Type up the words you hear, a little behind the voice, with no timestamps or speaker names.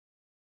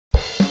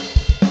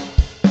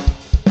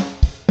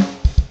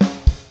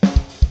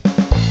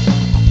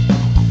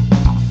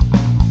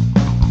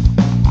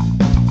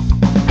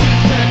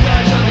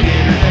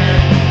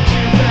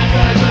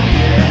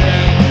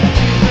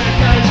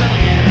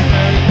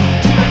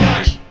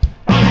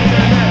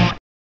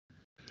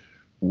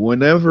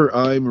Whenever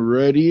I'm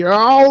ready.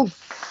 Oh,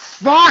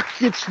 fuck!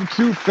 It's the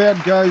two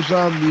fat guys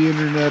on the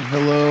internet.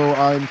 Hello,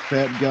 I'm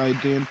fat guy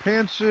Dan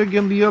Pantzig,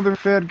 and the other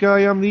fat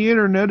guy on the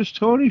internet is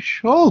Tony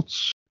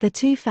Schulz. The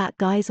two fat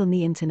guys on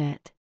the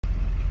internet.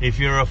 If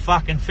you're a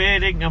fucking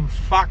fair dinkum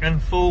fucking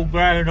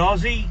full-grown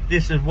Aussie,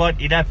 this is what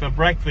you'd have for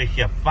breakfast,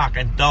 you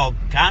fucking dog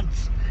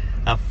cunts.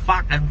 A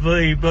fucking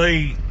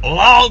VB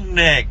long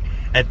neck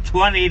at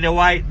 20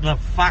 to 8 in the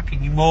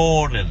fucking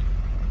morning.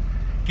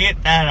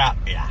 Get that up,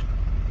 yeah.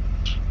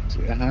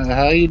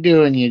 How you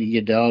doing,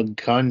 you dog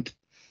cunt?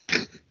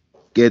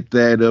 Get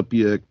that up,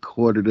 you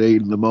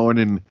 7:45 in the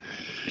morning.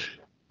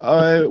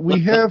 We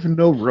have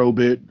no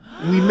Robit.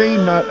 We may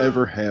not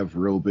ever have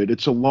Robit.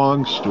 It's a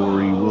long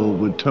story.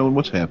 With Tone,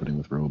 what's happening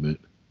with Robit?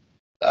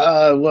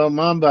 Well,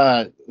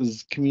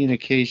 Mamba's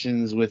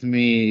communications with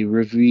me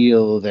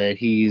reveal that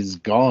he's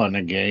gone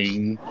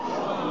again.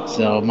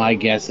 So my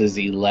guess is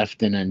he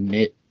left in a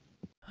knit,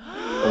 or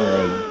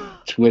a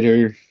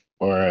Twitter,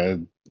 or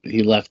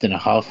he left in a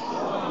huff.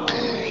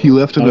 He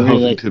left in the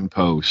Huffington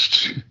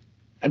Post.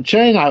 I'm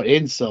trying out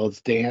insults,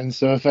 Dan.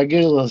 So if I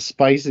get a little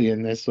spicy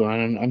in this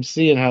one, I'm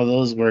seeing how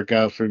those work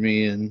out for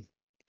me. And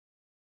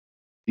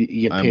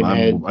you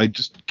pinhead.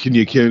 Can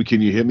you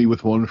hit me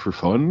with one for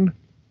fun?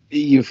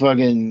 You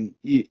burnt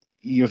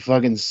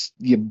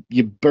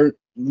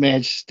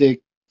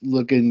matchstick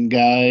looking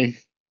guy.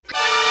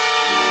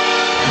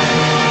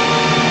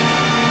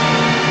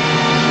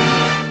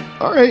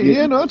 All right,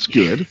 yeah, no, that's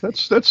good.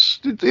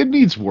 It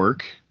needs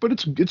work, but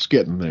it's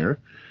getting there.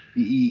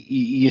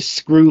 You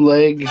screw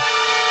leg. I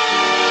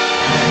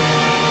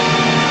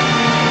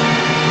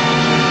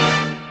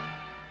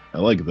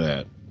like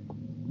that.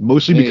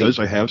 Mostly because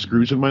I have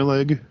screws in my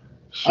leg.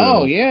 So,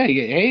 oh yeah,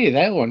 hey,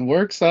 that one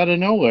works out of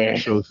nowhere.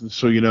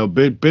 So you know,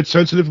 bit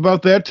sensitive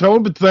about that,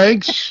 Tone, but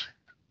thanks.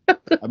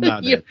 I'm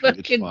not. You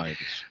it's fine.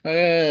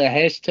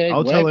 Hashtag.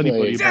 I'll tell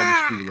anybody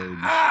about the screw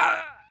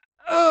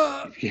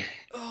legs.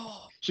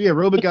 So yeah,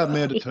 Robot got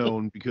mad at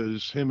Tone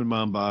because him and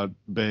Mombot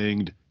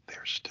banged.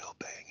 They're still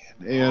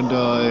banging, and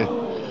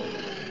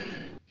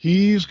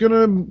he's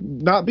gonna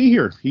not be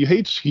here. He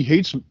hates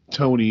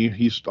Tony.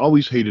 He's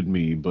always hated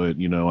me, but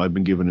you know, I've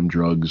been giving him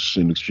drugs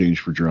in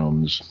exchange for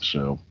drums.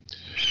 So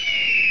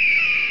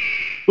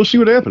we'll see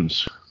what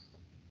happens.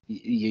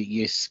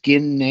 You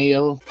skin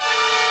nail.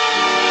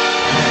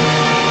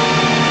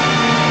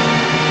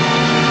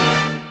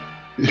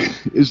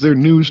 Is there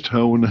news,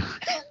 Tone?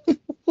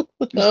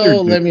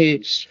 Let me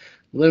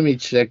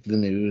check the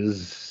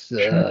news.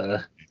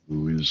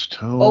 News,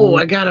 Tone. Oh,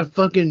 I got a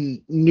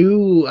fucking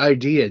new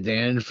idea,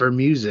 Dan, for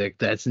music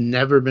that's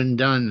never been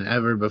done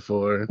ever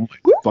before. Oh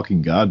my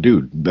fucking God,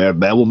 dude.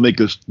 That will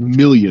make us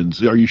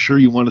millions. Are you sure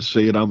you want to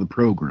say it on the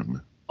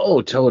program?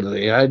 Oh,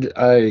 totally. Yeah.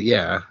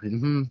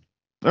 Mm-hmm.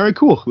 All right,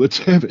 cool. Let's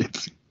have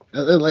it.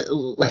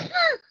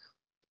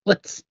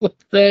 Let's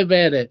have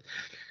at it.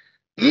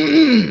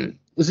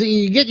 So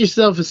you get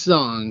yourself a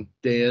song,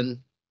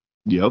 Dan.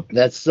 Yep.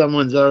 That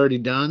someone's already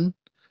done.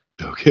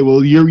 Okay,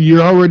 well,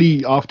 you're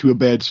already off to a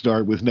bad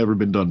start with never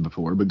been done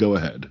before, but go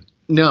ahead.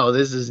 No,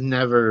 this has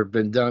never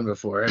been done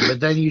before. But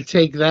then you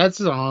take that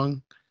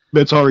song.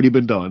 That's already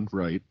been done,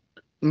 right?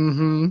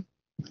 Mm-hmm.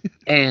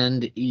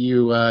 And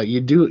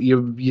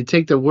you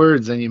take the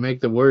words and you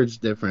make the words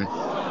different.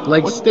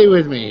 Like, what? Stay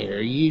with me here.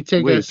 You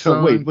take a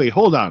song. Wait,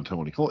 hold on,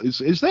 Tony.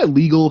 Is that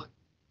legal?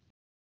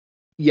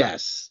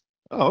 Yes.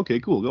 Oh, okay,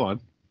 cool. Go on.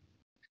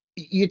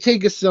 You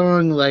take a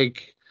song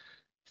like,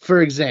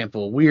 for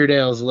example, Weird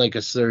Al's Like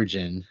a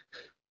Surgeon.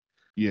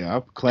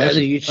 Yeah,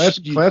 classic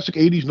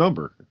 80s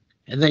number.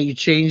 And then you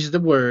change the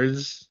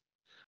words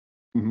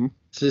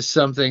to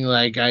something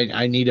like,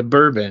 I need a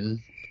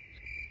bourbon.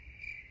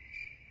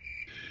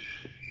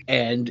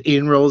 And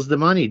in rolls the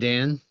money,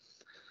 Dan.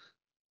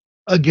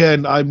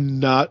 Again, I'm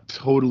not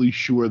totally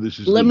sure this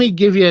is... Let me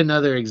give you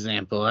another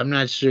example. I'm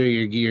not sure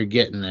you're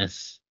getting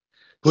this.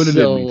 Put it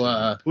in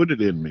me. Put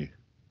it in me.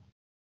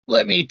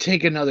 Let me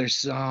take another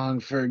song,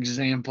 for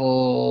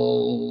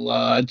example,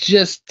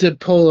 just to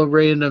pull a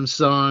random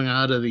song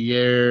out of the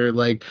air,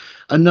 like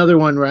Another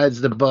One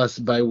Rides the Bus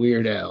by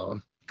Weird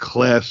Al.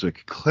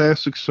 Classic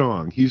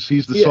song. He's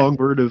the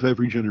songbird of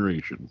every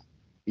generation.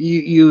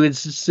 You would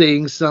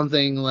sing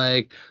something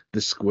like,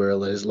 the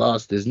squirrel has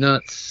lost his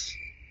nuts.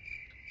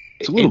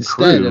 It's a little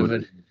crude. Of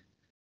it.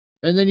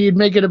 And then you'd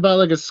make it about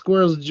like a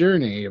squirrel's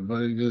journey, about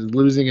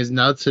losing his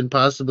nuts and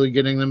possibly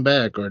getting them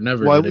back, or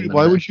never. Why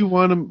would you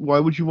want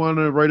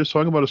to write a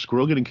song about a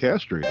squirrel getting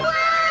castrated?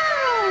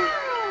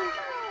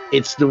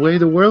 It's the way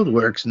the world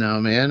works now,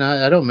 man.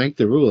 I don't make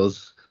the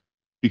rules.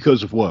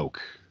 Because of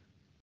woke.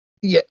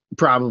 Yeah,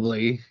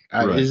 probably.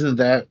 Right. Isn't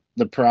that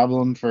the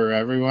problem for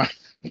everyone?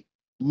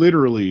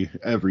 Literally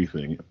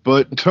everything.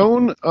 But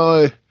Tone,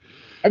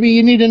 I mean,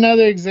 you need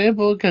another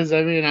example, because,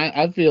 I mean,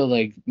 I feel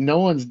like no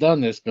one's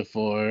done this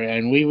before,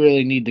 and we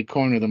really need to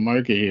corner the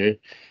market here.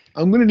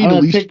 I'm going to need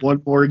at least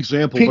one more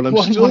example, but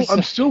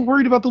I'm still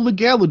worried about the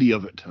legality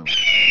of it, Tone.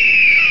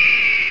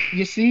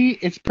 You see,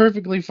 it's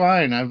perfectly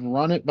fine. I've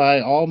run it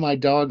by all my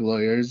dog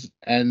lawyers,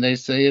 and they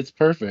say it's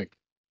perfect.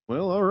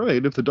 Well, all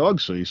right, if the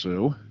dogs say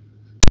so.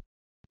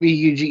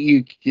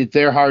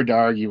 They're hard to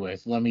argue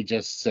with. Let me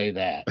just say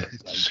that.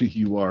 So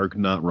you are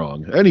not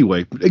wrong.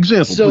 Anyway,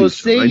 example, So please.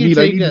 say I you need,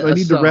 I take need, I a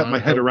need to wrap song, my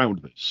head around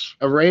this.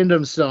 a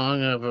random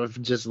song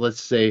of just,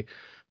 let's say,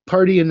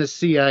 "Party in the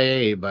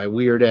CIA" by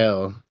Weird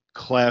Al.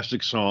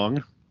 Classic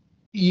song.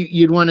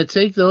 You'd want to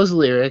take those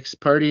lyrics,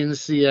 "Party in the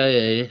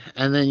CIA,"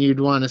 and then you'd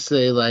want to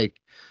say like,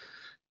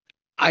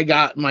 "I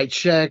got my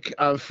check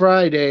on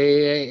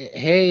Friday.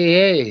 Hey,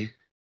 hey."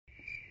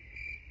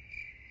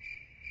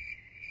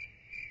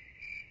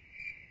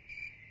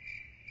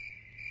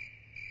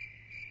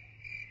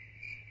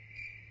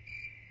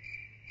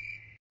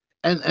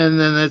 And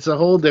then it's a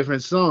whole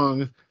different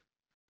song.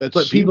 That's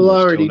But people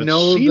seamless, already Tone. That's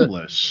know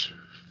seamless.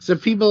 So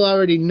people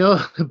already know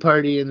the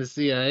 "Party in the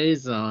CIA"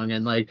 song,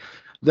 and like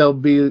they'll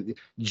be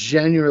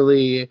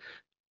generally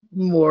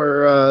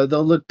more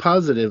they'll look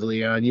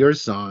positively on your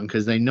song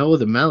because they know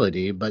the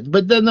melody, but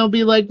then they'll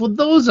be like, well,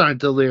 those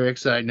aren't the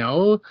lyrics I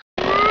know.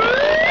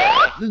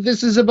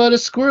 This is about a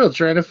squirrel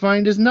trying to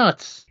find his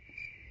nuts.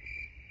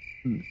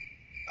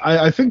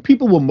 I think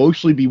people will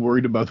mostly be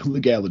worried about the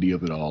legality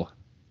of it all.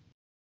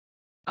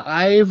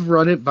 I've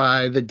run it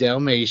by the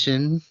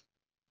Dalmatian.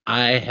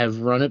 I have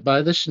run it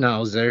by the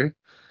Schnauzer.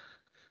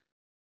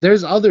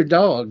 There's other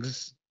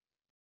dogs,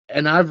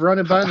 and I've run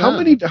it by How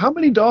them. how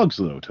many dogs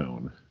though,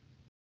 Tone?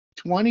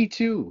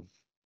 22.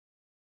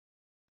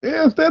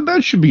 Yeah,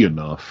 that should be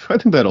enough. I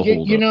think that'll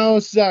hold You up. know,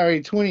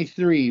 sorry,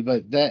 23,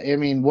 but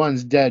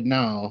one's dead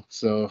now,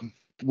 so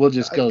we'll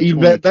just go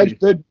That,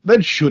 22.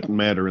 that shouldn't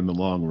matter in the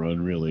long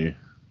run, really.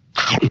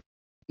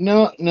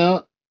 No,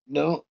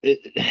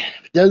 it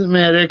doesn't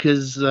matter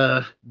because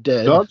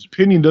dead. Dog's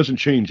opinion doesn't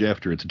change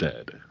after it's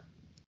dead.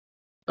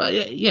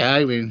 Yeah,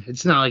 I mean,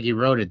 it's not like he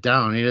wrote it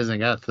down. He doesn't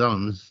got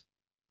thumbs.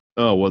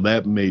 Oh, well,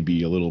 that may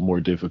be a little more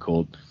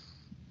difficult.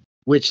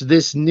 Which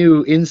this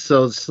new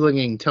insult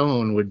slinging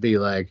tone would be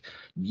like,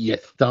 you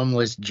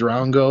thumbless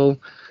drongo.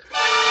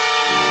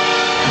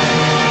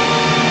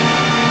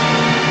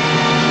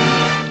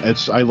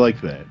 I like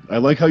that. I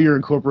like how you're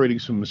incorporating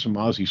some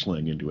Aussie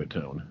slang into it,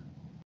 Tone.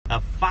 A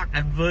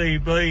fucking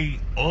VB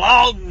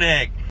long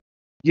neck.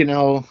 You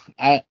know,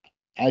 I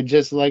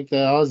just like the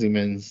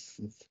Aussiemans.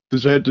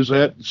 Does that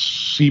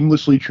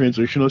seamlessly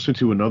transition us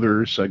into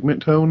another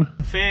segment, Tone?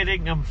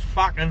 Feeding them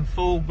fucking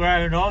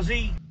full-grown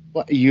Aussie.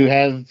 What, you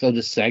have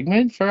the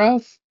segment for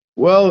us?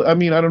 Well, I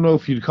mean, I don't know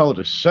if you'd call it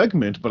a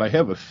segment, but I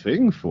have a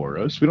thing for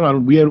us.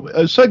 We have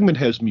a segment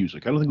has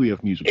music. I don't think we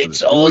have music for It's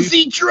this.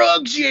 Aussie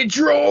drugs, you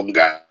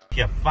drongo.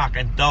 You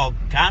fucking dog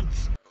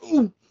cunts.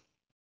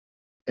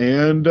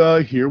 And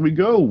here we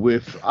go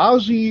with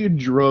Aussie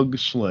drug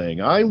slang.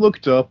 I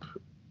looked up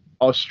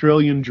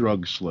Australian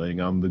drug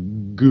slang on the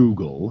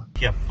Google.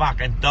 You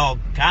fucking dog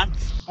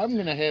cunts. I'm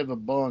gonna have a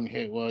bong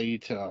hit while you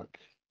talk.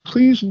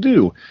 Please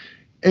do.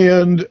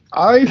 And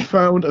I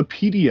found a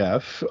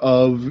PDF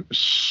of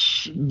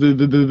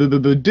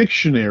the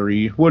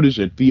dictionary. What is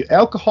it? The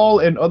Alcohol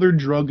and Other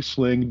Drug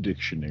Slang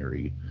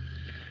Dictionary.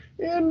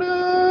 And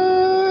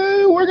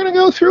we're going to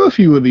go through a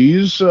few of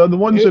these, the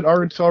ones that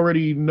aren't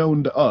already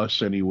known to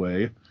us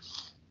anyway.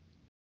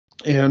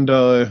 And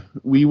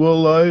we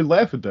will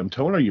laugh at them.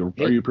 Tone, are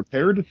you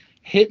prepared?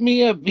 Hit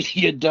me up,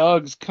 you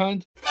dog's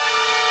cunt.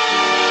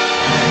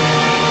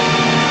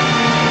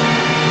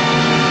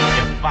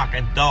 You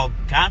fucking dog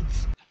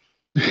cunts.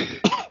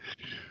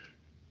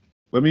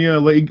 Let me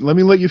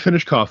let you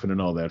finish coughing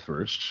and all that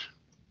first.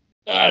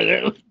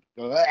 There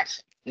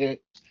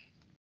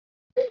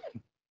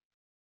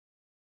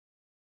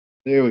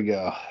we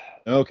go.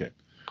 Okay.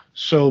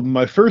 So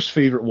my first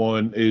favorite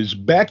one is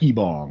backy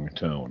bong,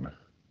 Tone.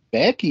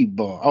 Backy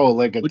bong. Oh,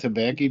 like a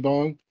tobacco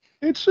bong?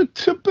 It's a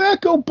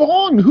tobacco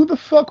bong. Who the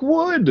fuck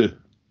would?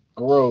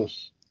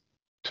 Gross.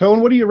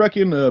 Tone, what do you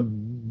reckon a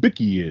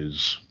bicky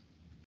is?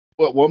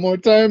 What, one more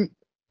time?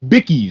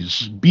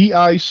 Bickies.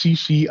 Biccies.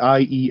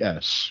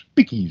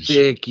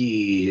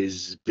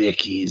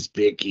 Bickies.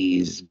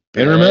 Bickies.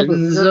 And remember,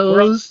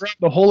 we're on Benzos.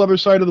 the whole other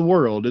side of the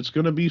world. It's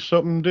going to be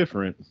something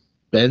different.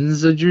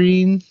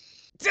 Benzodrine.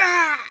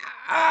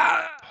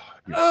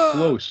 You're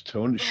close,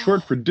 Tone. It's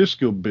short for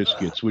disco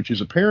biscuits, which is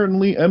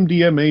apparently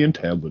MDMA in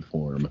tablet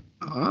form.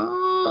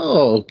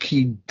 Oh,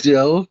 okie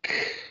doke.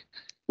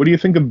 What do you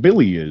think a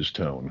Billy is,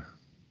 Tone?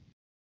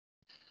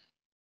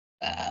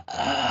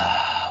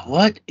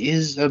 What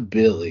is a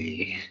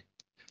Billy?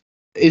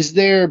 Is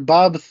there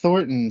Bob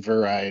Thornton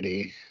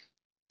variety?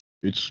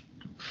 It's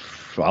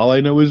all I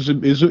know is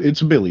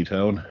it's a Billy,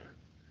 Tone.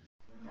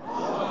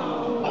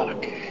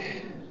 Fuck.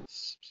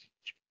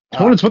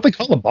 Tone, it's what they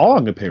call a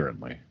bong,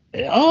 apparently.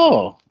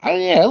 Oh,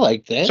 yeah, I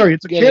like that. Sorry,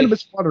 it's a Get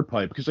cannabis water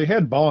pipe, because they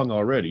had bong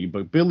already,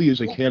 but Billy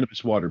is a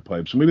cannabis water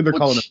pipe, so maybe they're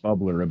calling a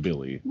bubbler a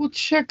Billy. Well,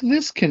 check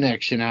this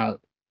connection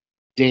out,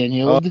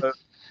 Daniel.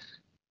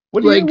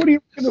 What do you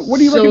So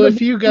reckon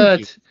if you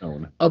got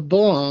a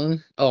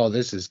bong, oh,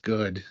 this is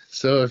good.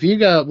 So if you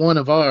got one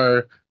of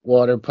our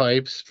water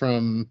pipes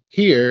from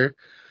here,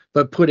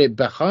 but put it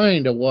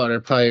behind a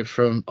water pipe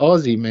from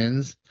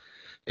Aussiemans,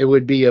 it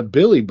would be a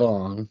Billy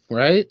bong,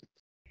 right?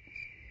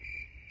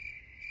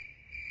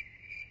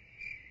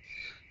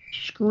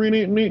 And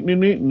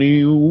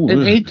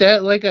ain't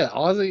that like a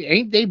Aussie?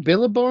 Ain't they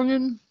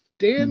billabonging,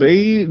 Dan?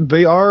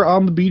 They are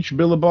on the beach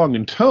billabong.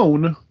 And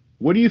Tone,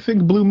 what do you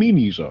think blue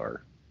meanies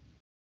are?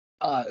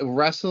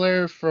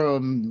 Wrestler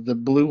from the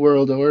Blue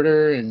World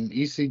Order and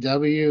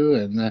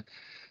ECW and the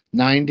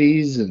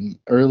 90s and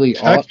early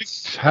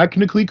aughts.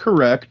 Technically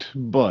correct,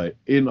 but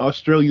in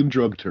Australian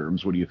drug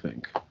terms, what do you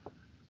think?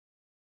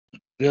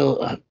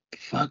 Bill,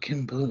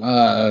 fucking blue.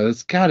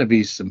 It's got to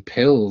be some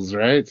pills,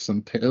 right?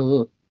 Some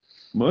pill.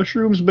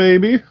 Mushrooms,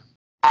 baby.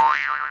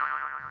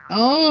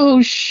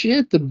 Oh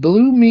shit, the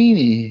blue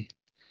meanie.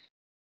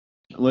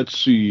 Let's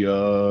see.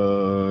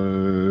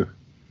 Oh,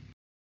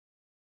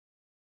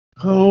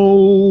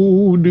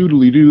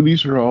 doodly doo.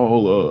 These are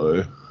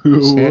all.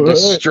 Just had to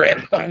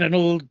strap on an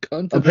old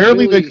cunt.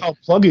 Apparently, they call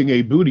plugging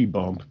a booty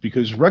bump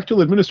because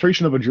rectal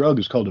administration of a drug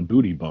is called a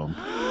booty bump.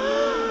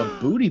 A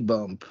booty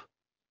bump.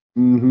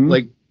 Mm-hmm.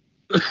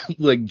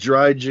 Like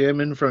dry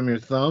jamming from your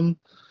thumb.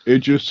 It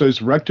just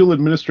says rectal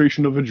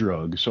administration of a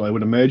drug, so I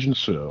would imagine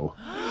so.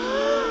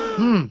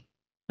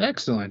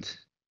 Excellent.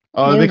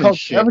 They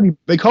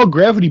call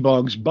gravity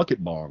bongs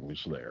bucket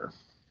bongs there.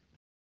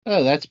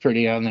 Oh, that's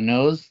pretty on the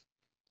nose.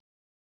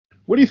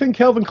 What do you think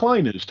Calvin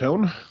Klein is,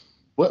 Tone?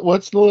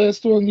 What's the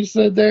last one you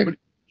said there?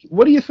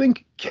 What do you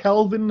think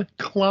Calvin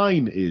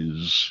Klein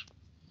is?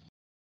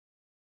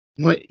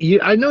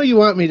 I know you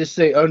want me to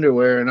say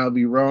underwear, and I'll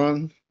be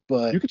wrong,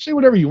 but you can say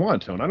whatever you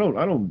want, Tone. I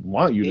don't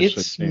want you to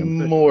say it's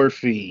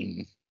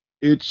morphine.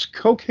 It's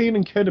cocaine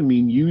and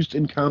ketamine used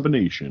in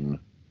combination.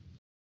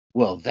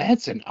 Well,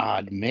 that's an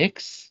odd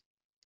mix.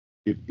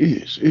 It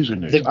is,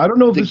 isn't it? I don't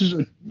know if this is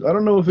a term. I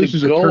don't know if this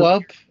is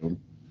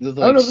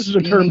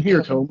a term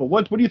here, Tone. But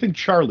what do you think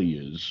Charlie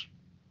is?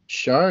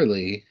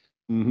 Charlie.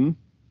 Mm-hmm.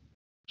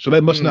 So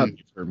that must not be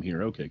a term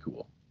here. Okay,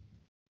 cool.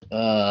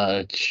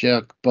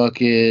 Chuck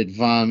bucket,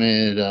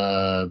 vomit,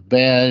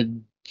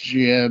 bad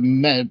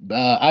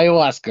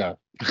ayahuasca.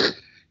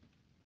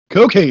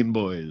 Cocaine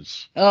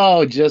boys.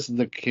 Oh, just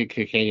the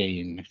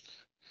cocaine.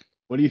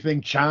 What do you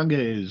think Changa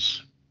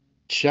is?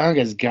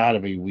 Changa's got to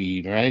be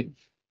weed, right?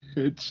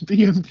 It's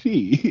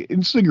DMT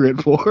in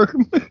cigarette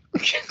form.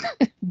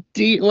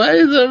 Why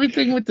is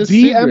everything with the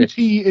DMT cigarette?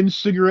 in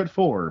cigarette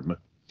form?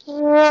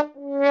 Oh,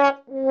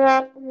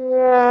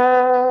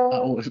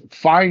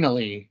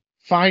 finally,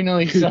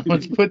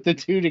 someone's put the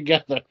two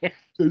together.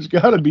 There's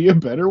got to be a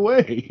better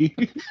way.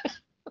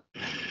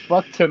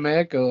 Fuck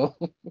tobacco.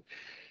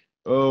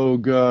 Oh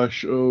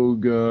gosh.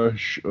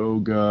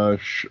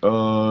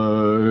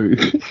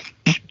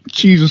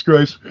 Jesus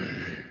Christ.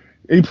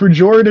 A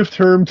pejorative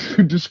term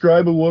to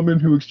describe a woman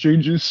who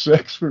exchanges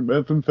sex for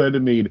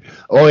methamphetamine.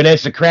 Oh,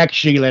 that's a crack,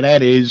 Sheila,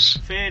 that is.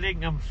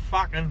 Fitting and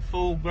fucking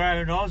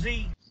full-grown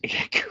Aussie.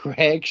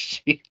 Crack,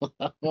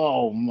 Sheila.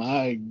 Oh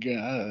my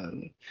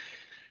god.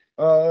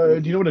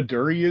 Do you know what a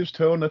durry is,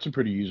 Tone? That's a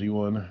pretty easy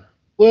one.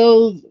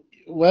 Well,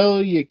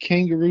 you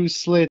kangaroo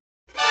slit.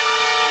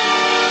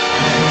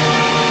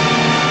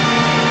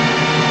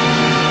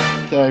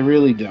 I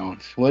really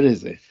don't. What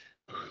is it?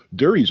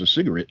 Durry's a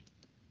cigarette.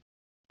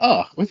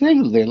 Oh, well,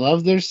 they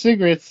love their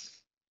cigarettes.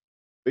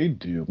 They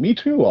do. Me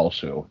too,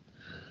 also.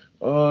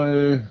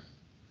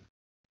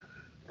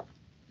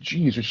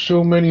 Geez, there's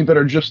so many that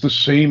are just the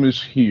same as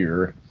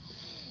here.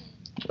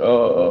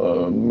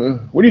 What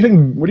do you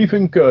think? What do you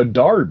think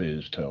Darb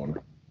is, Tone?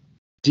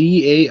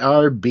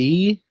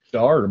 DARB?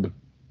 Darb.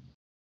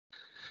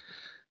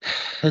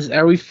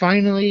 Are we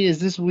finally? Is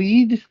this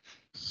weed?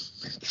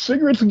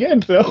 Cigarettes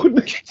again,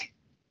 Tone.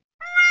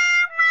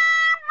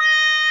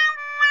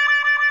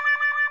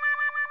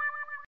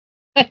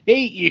 I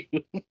hate you.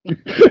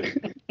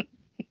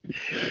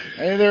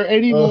 Are there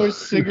any more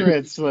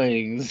cigarette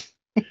slangs?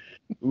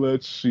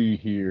 Let's see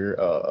here.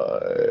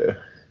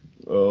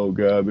 Oh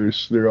god,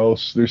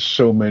 there's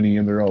so many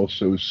and they're all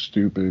so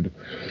stupid.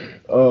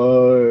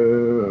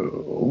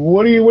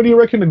 What do you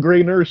reckon a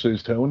gray nurse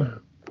is,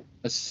 Tone?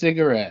 A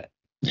cigarette.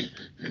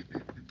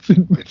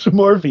 It's a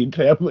morphine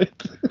tablet.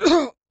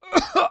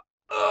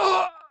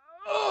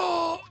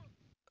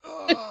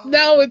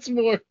 Now it's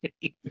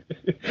morphine.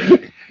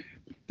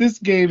 This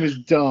game is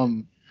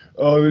dumb.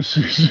 Oh, this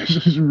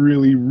is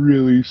really,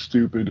 really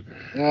stupid.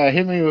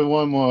 Hit me with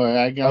one more.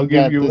 I'll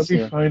give you. Let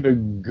me find a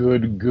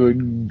good,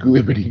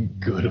 glibbity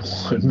good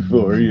one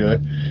for you.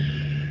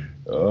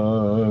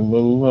 La la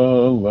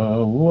la la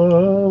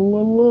la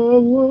la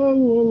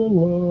la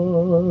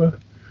la.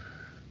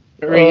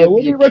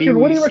 What do you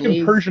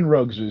reckon Persian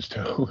rugs is,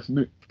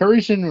 Tone?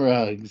 Persian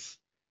rugs.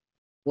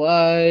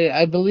 Why,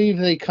 I believe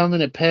they come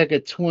in a pack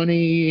of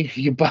 20.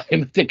 You buy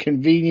them at the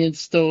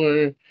convenience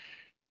store.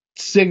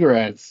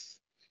 Cigarettes.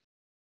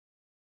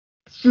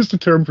 It's just a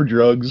term for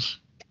drugs.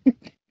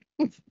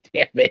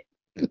 Damn it.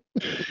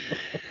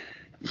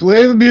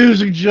 Play the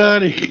music,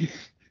 Johnny.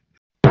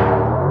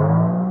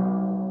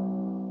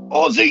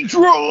 Aussie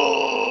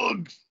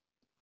drugs!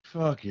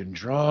 Fucking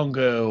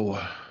drongo.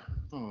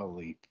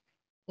 Holy,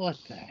 what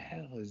the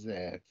hell is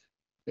that?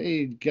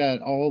 They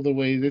got all the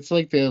way. It's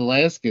like the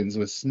Alaskans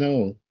with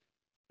snow.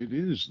 It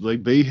is.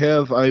 Like, they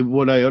have,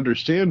 what I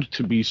understand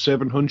to be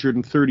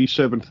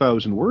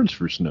 737,000 words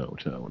for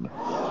Snowtown.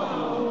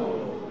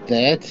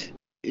 That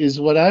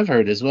is what I've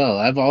heard as well.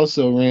 I've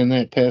also ran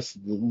that past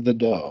the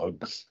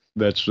dogs.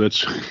 That's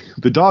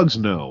the dogs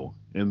know,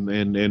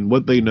 and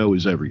what they know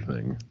is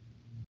everything.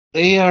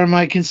 They are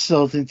my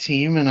consultant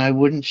team, and I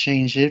wouldn't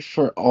change it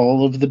for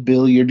all of the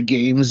billiard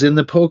games in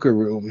the poker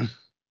room.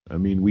 I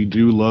mean, we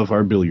do love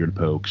our billiard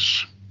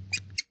pokes.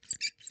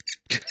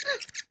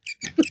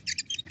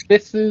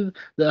 This is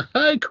the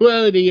high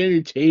quality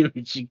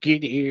entertainment you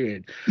get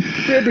here.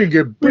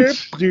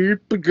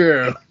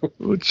 Girl.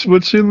 What's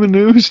in the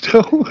news,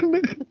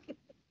 Tone?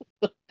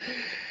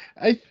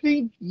 I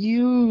think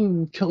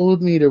you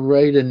told me to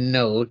write a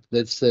note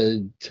that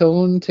said,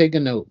 Tone, take a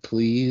note,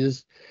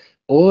 please.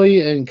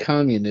 Oi and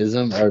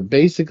communism are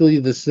basically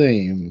the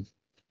same.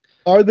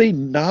 Are they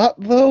not,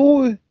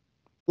 though?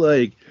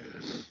 Like,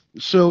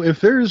 so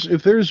if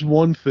there's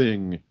one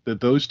thing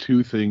that those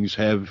two things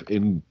have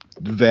in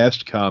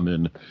vast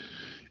common,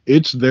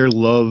 it's their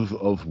love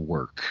of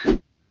work.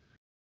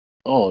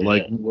 Oh,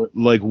 like yeah.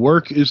 like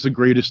work is the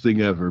greatest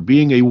thing ever.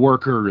 Being a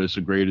worker is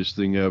the greatest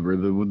thing ever.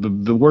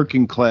 The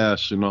working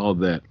class and all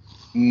that.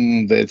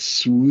 That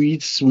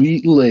sweet,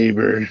 sweet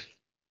labor.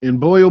 And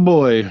boy, oh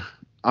boy,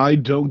 I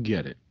don't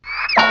get it.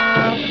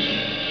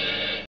 I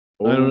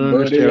don't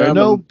understand. I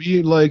know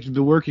being like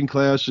the working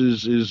class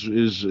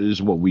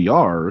is what we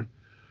are,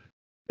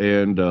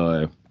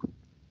 and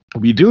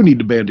we do need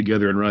to band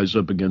together and rise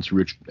up against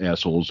rich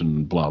assholes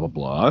and blah blah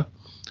blah.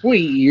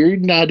 Wait, you're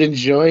not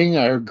enjoying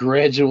our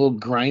gradual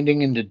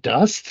grinding into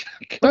dust?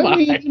 Come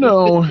on. You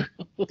know,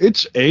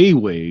 it's a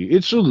way.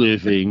 It's a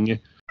living.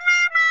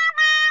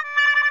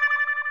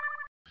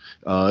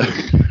 But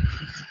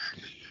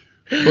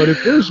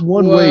if there's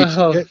one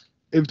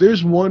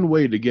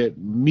way to get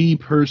me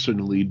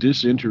personally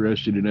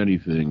disinterested in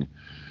anything,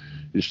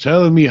 it's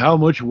telling me how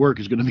much work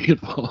is going to be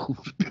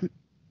involved.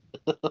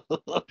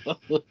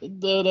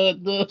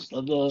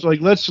 It's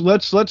like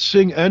let's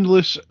sing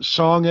endless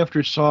song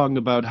after song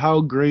about how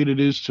great it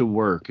is to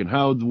work and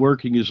how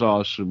working is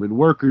awesome and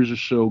workers are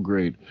so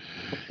great,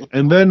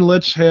 and then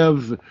let's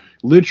have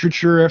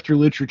literature after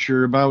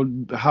literature about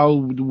how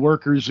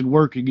workers and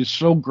working is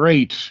so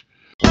great.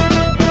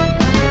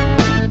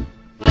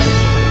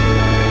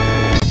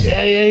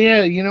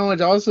 Yeah. You know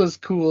what also is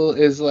cool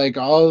is like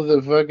all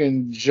the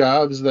fucking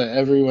jobs that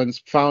everyone's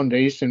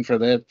foundation for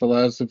that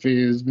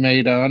philosophy is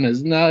made on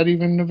is not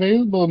even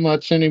available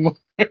much anymore.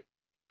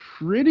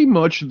 Pretty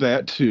much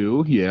that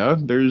too, yeah.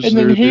 There is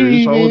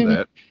all of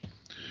that.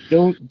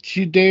 Don't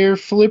you dare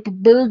flip a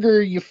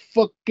burger, you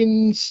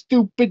fucking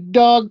stupid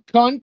dog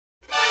cunt.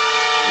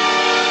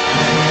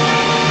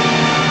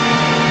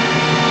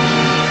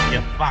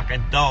 You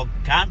fucking dog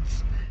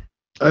cunts.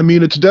 I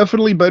mean, it's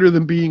definitely better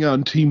than being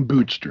on Team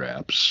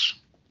Bootstraps.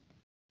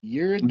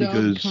 You're a dog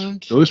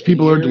cunt. Those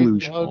people are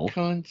delusional. Dog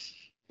cunt,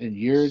 and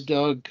you're a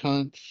dog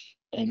cunt,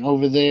 and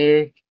over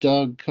there,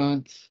 dog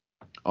cunt.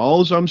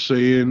 All I'm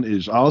saying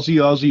is Aussie,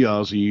 Aussie,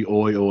 Aussie,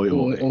 oi, oi,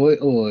 oi. Oi,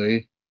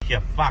 oi. You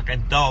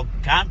fucking dog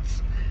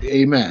cunts.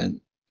 Amen.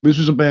 This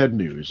is a bad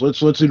news.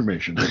 Let's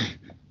intermission.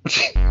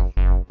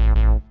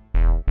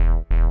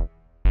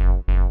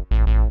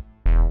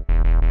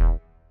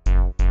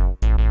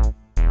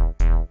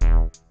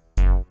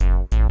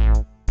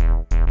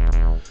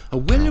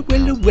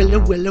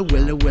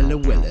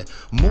 Wella.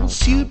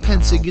 Monsieur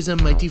Pantzig is a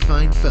mighty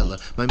fine fella.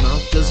 My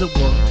mouth doesn't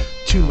walk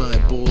to my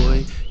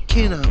boy.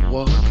 Cannot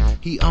walk,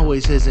 he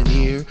always has an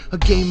ear. A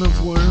game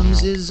of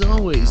worms is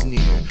always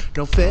near.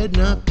 No fed,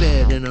 not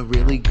bad, and a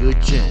really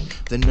good gent.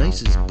 The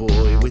nicest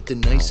boy with the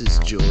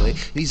nicest joy.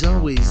 He's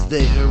always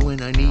there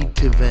when I need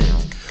to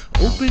vent.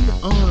 Open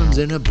arms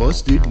and a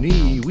busted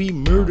knee. We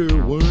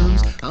murder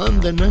worms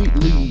on the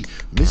nightly.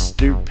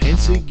 Mr.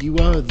 Pantzig, you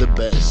are the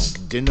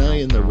best.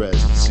 Denying the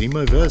rest. See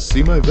my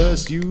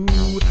vest, you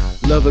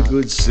love a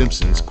good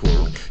Simpsons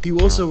quote. You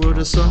also wrote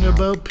a song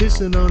about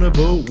pissing on a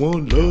boat.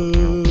 One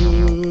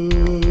love.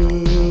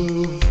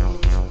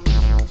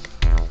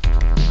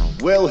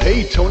 Well,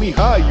 hey, Tony,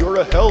 hi,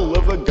 you're a hell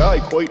of a guy.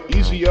 Quite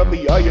easy on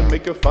the eye and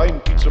make a fine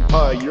pizza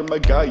pie. You're my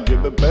guy,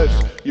 you're the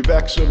best. You've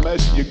acts a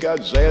mess, you got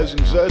zazz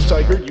and zest.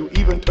 I heard you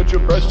even touch a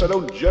breast. I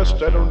don't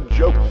jest, I don't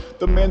joke.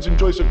 The man's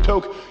enjoys a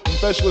toke. You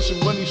best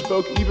listen when he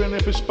spoke, even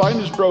if his spine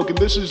is broken.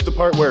 This is the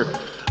part where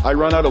I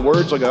run out of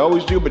words like I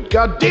always do, but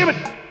god damn it,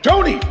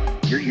 Tony!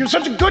 You're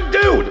such a good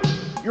dude!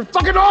 You're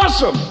fucking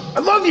awesome!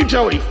 I love you,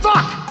 Tony!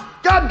 Fuck!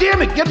 God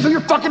damn it, get it through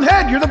your fucking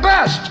head, you're the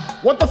best!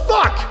 What the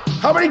fuck?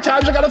 How many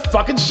times I gotta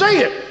fucking say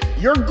it?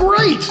 You're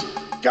great!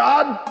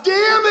 God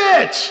damn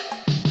it!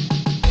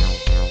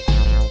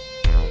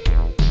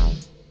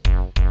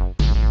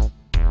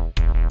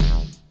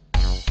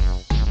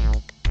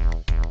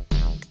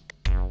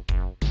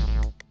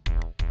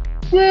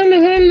 Well,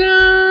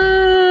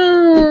 hello!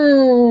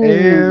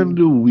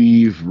 And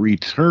we've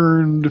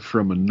returned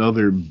from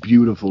another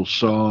beautiful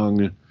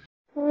song.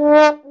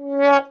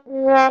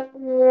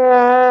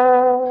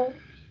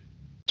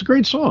 It's a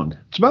great song.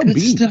 It's about Good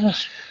beans.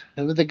 stuff.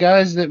 The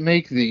guys that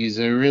make these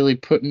are really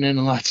putting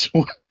in lots of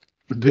work.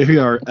 They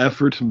are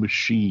effort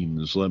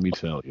machines, let me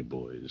tell you,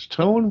 boys.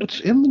 Tone,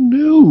 what's in the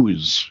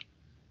news?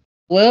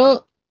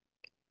 Well,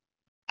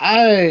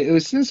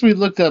 since we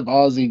looked up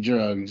Aussie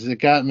drugs, it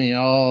got me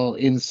all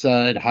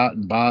inside hot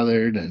and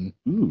bothered, and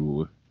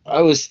Ooh.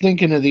 I was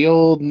thinking of the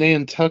old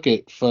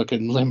Nantucket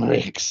fucking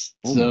limericks.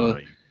 Oh So my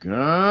it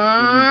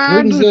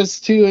god. brings us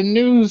to a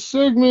new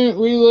segment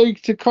we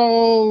like to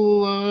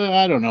call,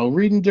 I don't know,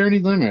 Reading Dirty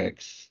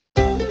Limericks.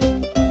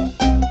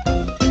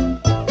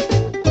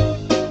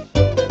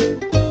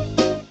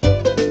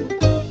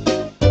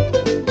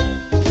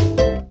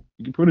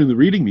 You can put in the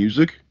reading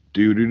music.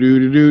 You know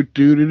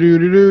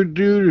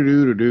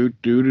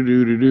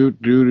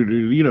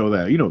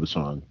that. You know the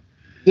song.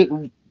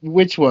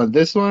 Which one?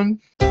 This one?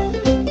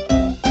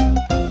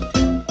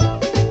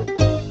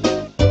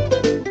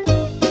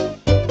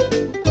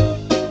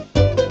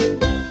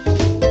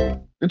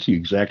 That's the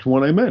exact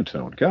one I meant,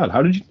 Tone. God,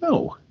 how did you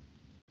know?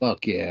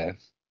 Fuck yeah.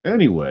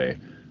 Anyway,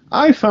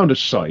 I found a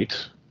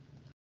site.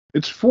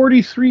 It's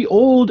 43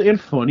 old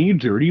and funny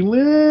dirty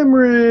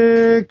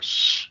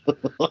limericks.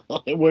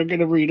 We're going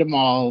to read them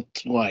all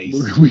twice.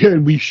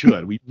 We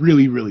should. We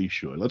really, really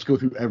should. Let's go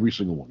through every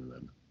single one of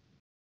them.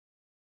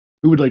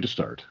 Who would like to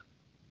start?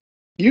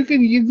 You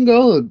can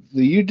go.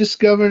 You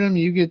discovered them.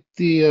 You get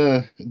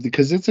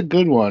because it's a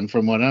good one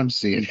from what I'm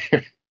seeing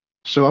here.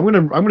 So I'm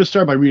gonna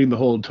start by reading the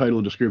whole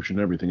title, description,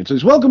 and everything. It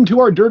says, "Welcome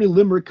to our dirty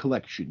limerick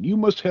collection. You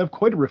must have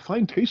quite a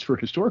refined taste for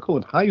historical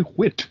and high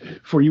wit,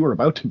 for you are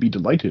about to be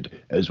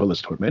delighted, as well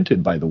as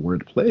tormented by the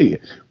word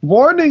play.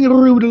 Warning,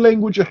 rude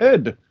language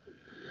ahead."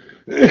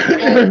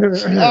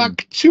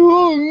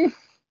 Achtung!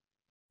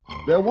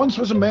 There once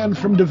was a man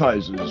from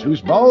Devizes,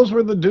 whose balls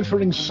were the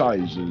differing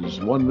sizes.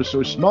 One was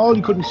so small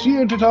you couldn't see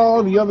it at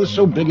all, the other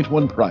so big it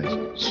won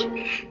prizes.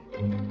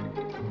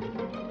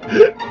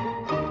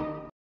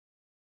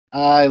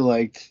 I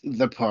liked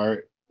the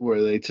part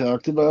where they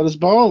talked about his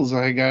balls,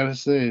 I gotta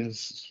say.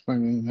 It's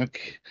fucking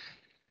okay.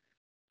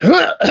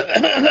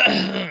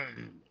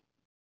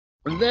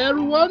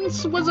 There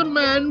once was a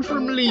man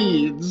from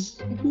Leeds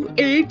who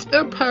ate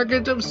a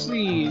packet of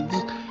seeds.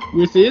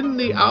 Within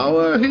the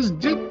hour his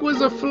dick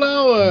was a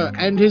flower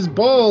and his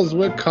balls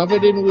were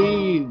covered in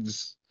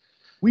weeds.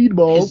 Weed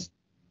balls. His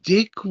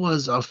dick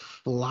was a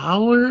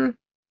flower?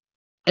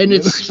 And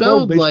it's They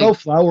spelled like spell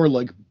flour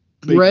like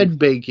bread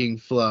baking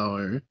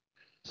flour.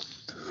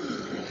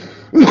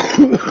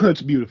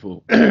 That's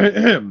beautiful.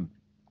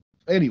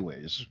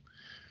 Anyways,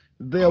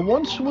 there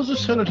once was a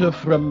senator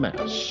from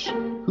Mass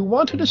who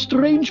wanted a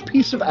strange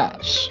piece of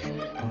ass.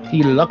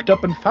 He lucked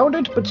up and found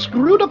it, but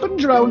screwed up and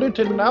drowned it,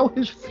 and now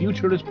his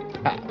future is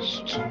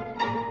past.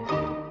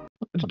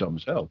 That's dumb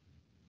as hell.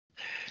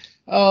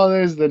 Oh,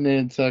 there's the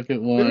Nantucket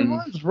It one.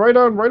 was right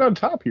on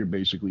top here,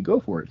 basically.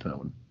 Go for it,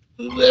 Tone.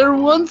 There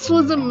once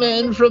was a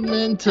man from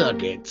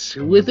Nantucket,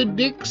 with a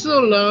dick so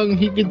long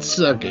he could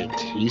suck it.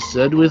 He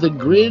said with a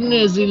grin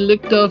as he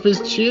licked off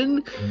his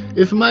chin,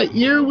 "If my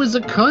ear was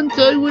a cunt,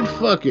 I would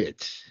fuck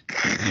it."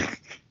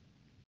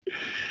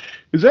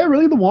 Is that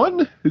really the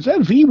one? Is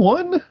that the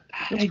one?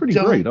 That's pretty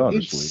great,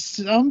 honestly.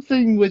 It's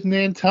something with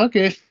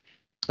Nantucket.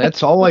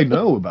 That's all I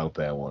know about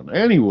that one.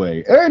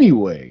 Anyway,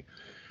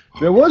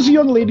 there was a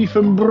young lady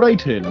from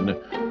Brighton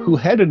who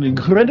had an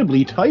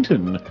incredibly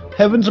titan.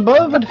 Heavens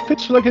above, it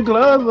fits like a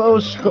glove. Oh,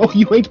 so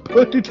you ain't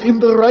put it in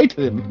the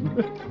writing.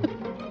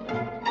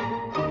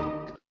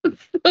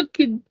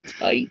 Fucking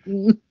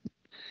titan.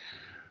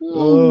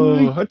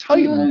 A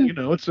titan, you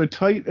know, it's a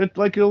I'm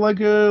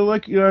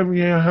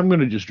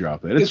gonna just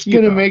drop it. It's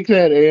gonna make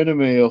that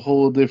anime a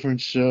whole different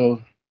show.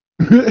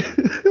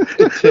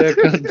 Attack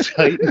on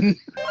Titan.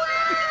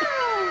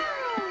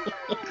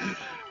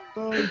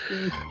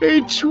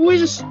 A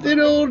twisted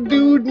old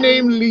dude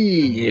named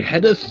Lee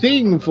had a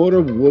thing for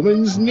a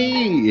woman's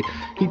knee.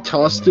 He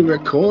tossed her a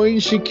coin,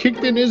 she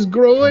kicked in his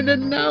groin,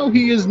 and now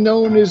he is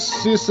known as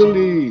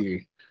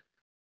Sicily.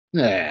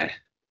 Nah. I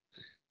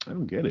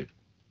don't get it.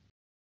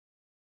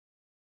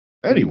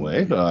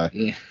 Anyway,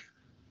 the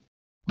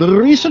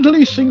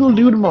recently single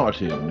dude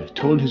Martin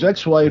told his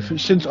ex-wife,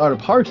 "Since our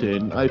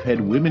parting, I've had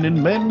women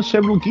and men,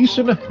 several geese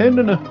and a hen,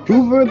 and a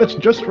Hoover that's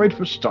just right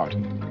for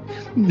starting."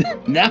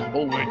 Now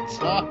we're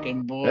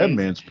talking, boys. That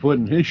man's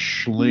putting his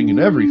schling in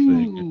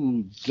everything.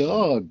 Ooh,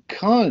 dog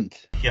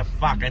cunt. You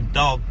fucking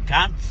dog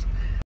cunts.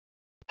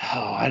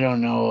 Oh, I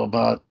don't know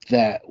about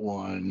that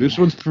one. This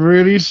one's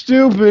pretty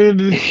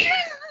stupid.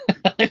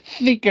 I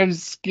think I'm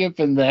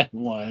skipping that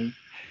one.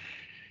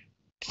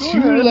 Go Two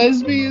ahead.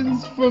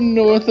 lesbians from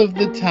north of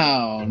the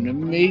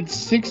town made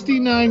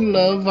 69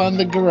 love on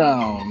the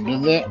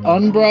ground. Their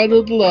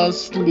unbridled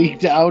lust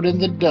leaked out in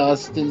the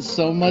dust, and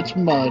so much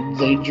mud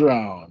they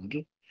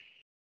drowned.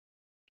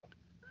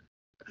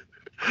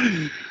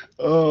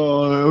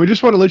 We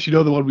just want to let you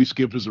know the one we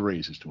skipped is a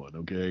racist one,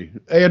 okay?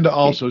 And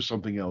also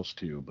something else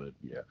too, but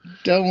yeah.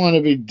 Don't want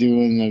to be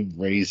doing the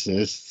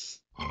racists.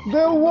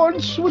 There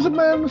once was a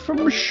man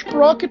from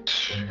Sprocket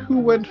who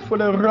went for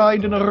a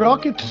ride in a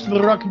rocket.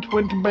 The rocket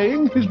went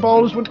bang, his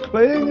balls went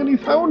clang, and he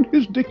found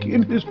his dick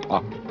in his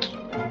pocket.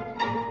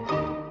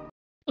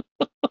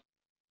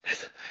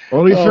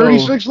 Only Oh.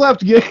 36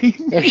 left, game.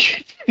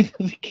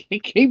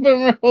 Keep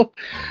it real.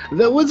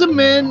 There was a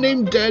man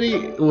named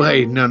Daddy.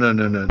 Wait, no.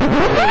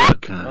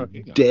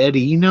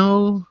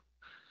 Dadino?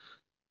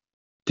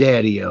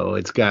 Daddy-O,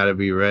 it's gotta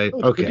be right.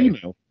 Okay.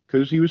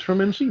 Because he was from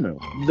Encino.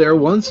 There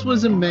once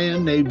was a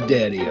man named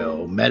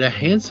Daddy-O, met a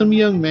handsome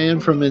young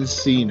man from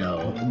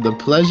Encino. The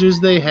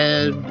pleasures they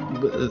had.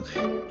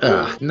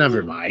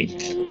 Never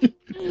mind.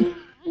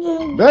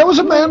 There was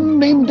a man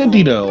named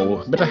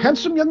Dino, met a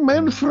handsome young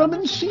man from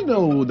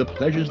Encino. The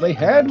pleasures they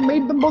had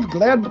made them both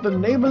glad, but the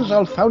neighbors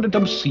all found it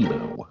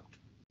obsceno.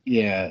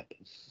 Yeah.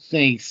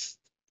 Thanks.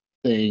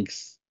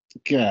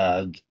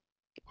 God.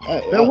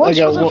 There once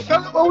was a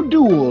fellow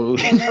O'Doul,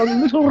 who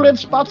found little red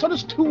spots on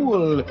his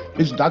tool.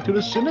 His doctor,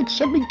 a cynic,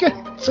 said,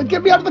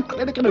 get me out of the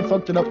clinic, and I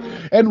fucked it up.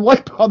 And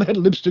wipe on that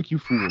lipstick, you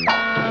fool.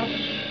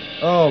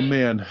 Oh,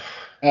 man.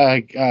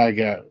 I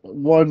got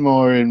one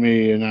more in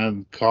me, and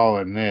I'm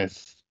calling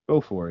this. Go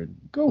for it.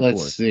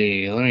 Let's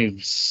see. Let me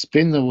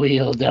spin the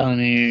wheel down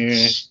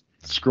here.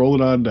 Scroll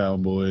it on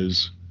down,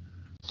 boys.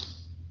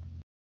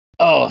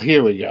 Oh,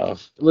 here we go.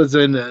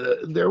 Listen,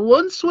 there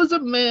once was a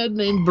man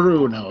named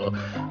Bruno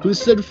who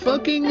said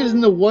fucking isn't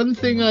the one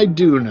thing I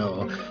do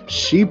know.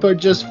 Sheep are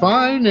just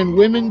fine and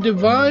women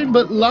divine,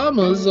 but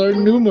llamas are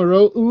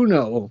numero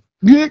uno.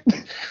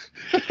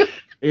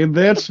 And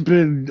that's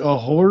been a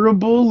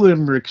horrible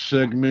limerick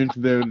segment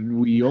that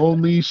we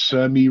only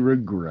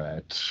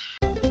semi-regret.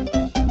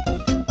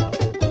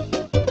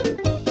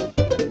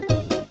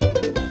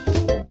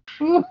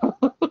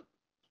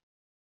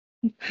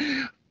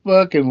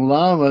 Fucking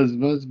llamas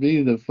must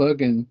be the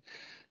fucking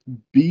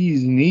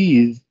bee's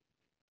knees.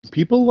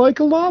 People like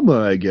a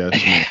llama, I guess.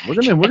 Man.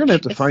 We're gonna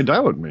have to find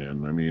out,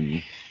 man. I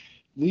mean,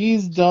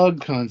 these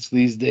dog cunts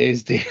these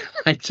days, dude,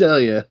 I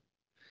tell you.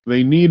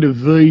 They need a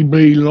very,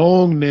 very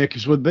long neck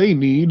is what they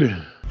need.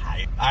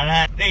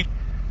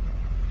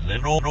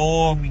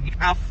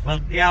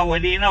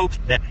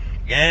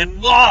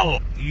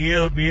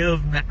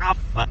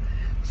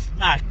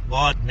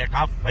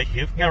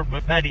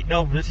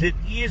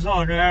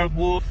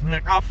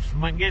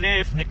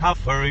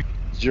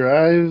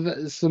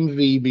 Drive some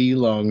VB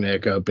long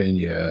neck up in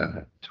ya.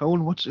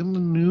 Tone, what's in the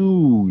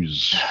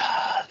news?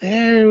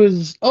 There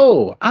was...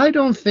 Oh, I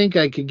don't think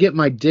I could get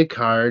my dick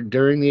hard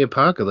during the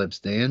apocalypse,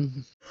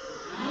 Dan.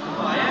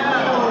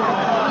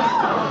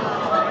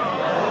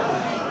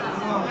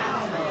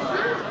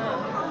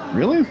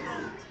 Really?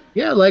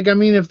 Yeah, like, I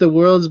mean, if the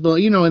world's...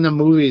 You know, in the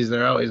movies,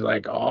 they're always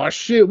like, oh,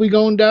 shit, we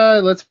gonna die,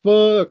 let's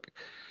fuck.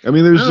 I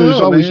mean,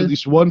 there's always at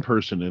least one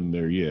person in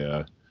there,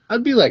 yeah.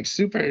 I'd be, like,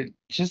 super...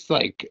 Just,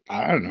 like,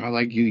 I don't know,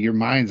 like, your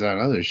mind's on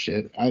other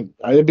shit.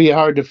 It'd be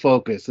hard to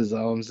focus, is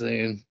all I'm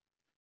saying.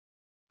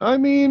 I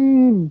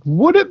mean,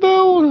 would it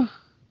though?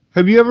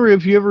 Have you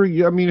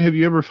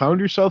ever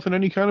found yourself in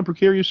any kind of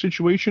precarious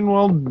situation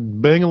while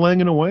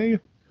bang-a-langing away?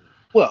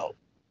 Well,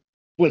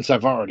 once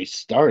I've already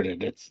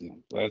started,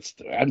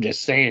 I'm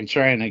just saying,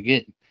 trying to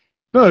get.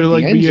 No,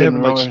 like you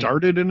haven't like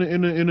started in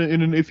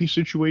an iffy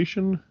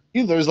situation.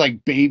 Yeah, there's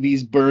like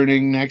babies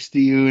burning next to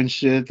you and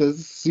shit. That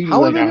seems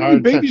How like are there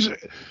babies?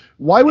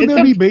 Why would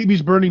there be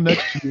babies burning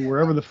next to you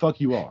wherever the fuck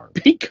you are?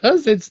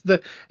 Because it's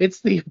the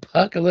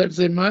apocalypse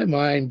in my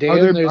mind.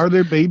 Dan. Are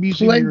there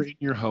babies in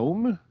your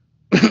home?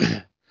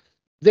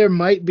 There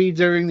might be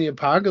during the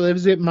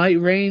apocalypse. It might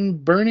rain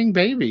burning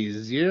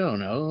babies. You don't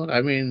know.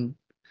 I mean,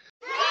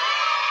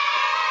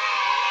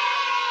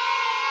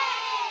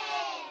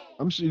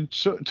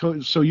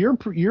 so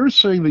you're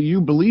saying that you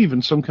believe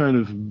in some kind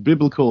of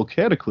biblical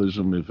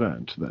cataclysm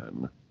event,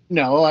 then?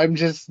 No,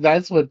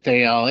 that's what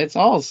it's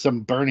all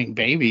some burning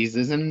babies,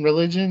 isn't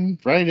religion,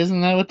 right?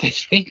 Isn't that what they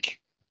think?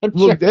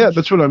 Well, yeah,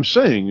 that's what I'm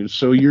saying.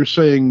 So you're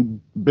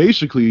saying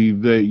basically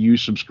that you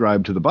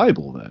subscribe to the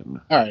Bible, then?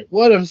 All right,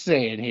 what I'm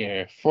saying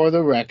here, for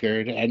the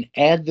record, and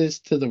add this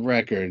to the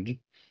record.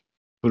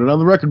 Put it on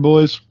the record,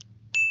 boys.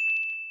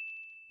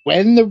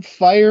 When the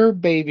fire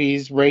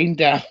babies rain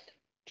down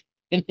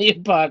in the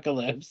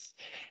apocalypse,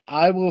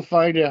 I will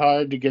find it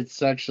hard to get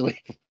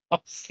sexually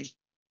involved.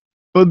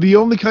 But the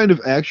only kind of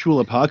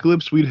actual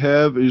apocalypse we'd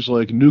have is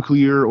like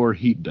nuclear or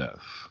heat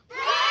death.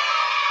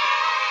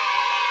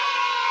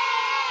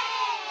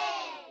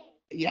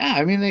 Yeah,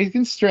 I mean they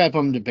can strap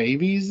them to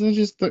babies and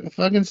just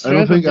fucking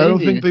strap. I don't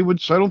think they would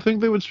strap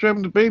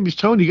them to babies.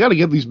 Tony, you got to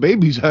get these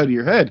babies out of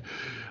your head.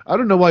 I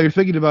don't know why you're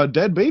thinking about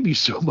dead babies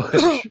so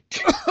much.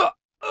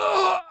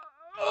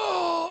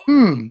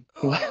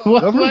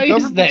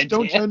 Governments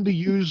don't tend to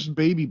use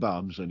baby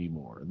bombs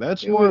anymore.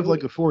 That's more of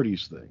like a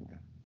 40s thing.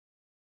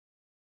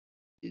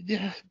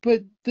 Yeah,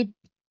 but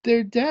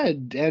they're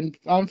dead and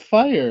on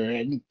fire,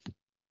 and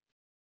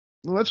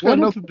well, that's got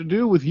nothing to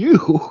do with you.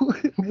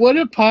 What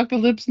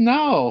apocalypse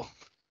now?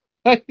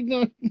 I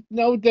don't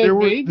know dead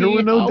babies. There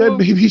were no dead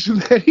babies in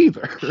that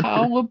either.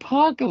 How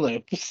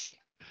apocalypse?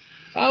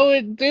 How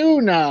it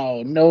do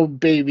now? No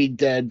baby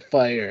dead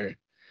fire.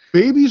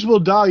 babies will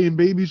die and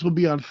babies will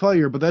be on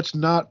fire, but that's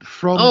not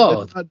from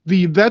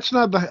that's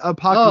not the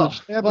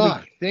apocalypse happening.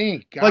 Fuck,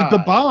 thank God. Like the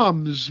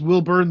bombs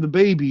will burn the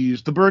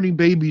babies. The burning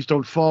babies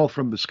don't fall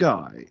from the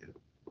sky.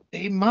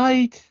 They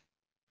might.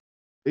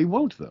 They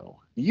won't though.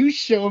 You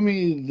show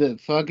me the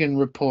fucking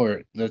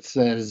report that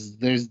says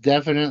there's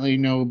definitely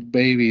no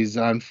babies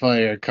on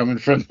fire coming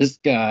from the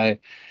sky.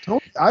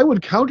 I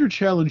would counter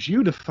challenge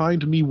you to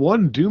find me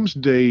one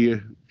doomsday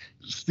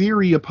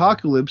theory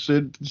apocalypse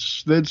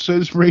that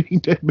says raining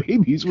dead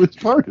babies was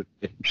part of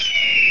it.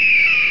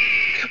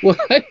 Well,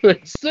 I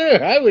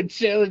would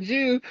challenge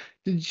you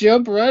to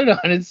jump right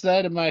on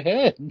inside of my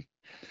head.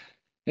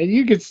 And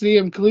you could see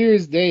them clear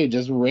as day,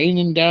 just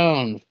raining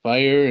down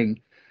fire and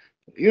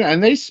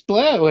and they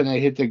splat when they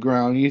hit the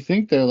ground. You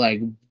think they're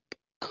like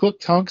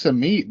cooked hunks of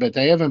meat, but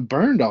they haven't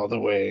burned all the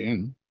way.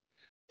 And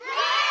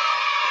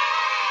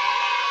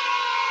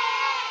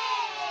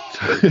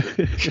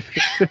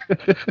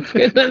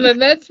and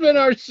that's been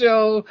our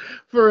show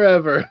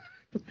forever.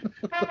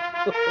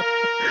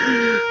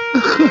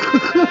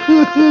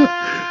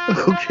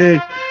 Okay,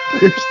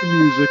 there's the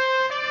music.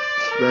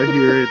 I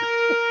hear it.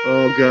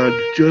 Oh God,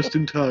 just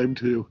in time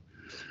too.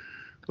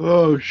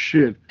 Oh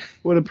shit,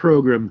 what a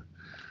program.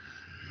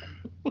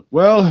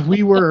 Well,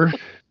 we were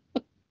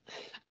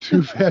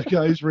two fat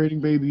guys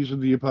raining babies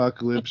in the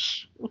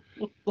apocalypse.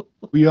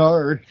 We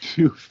are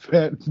two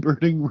fat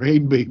burning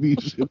rain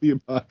babies in the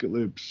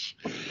apocalypse.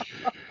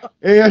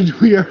 And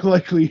we are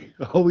likely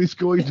always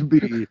going to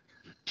be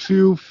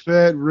two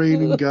fat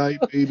raining guy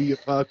baby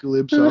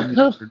apocalypse on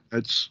the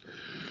internets.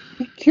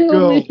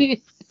 Go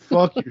me.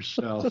 Fuck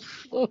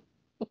yourself.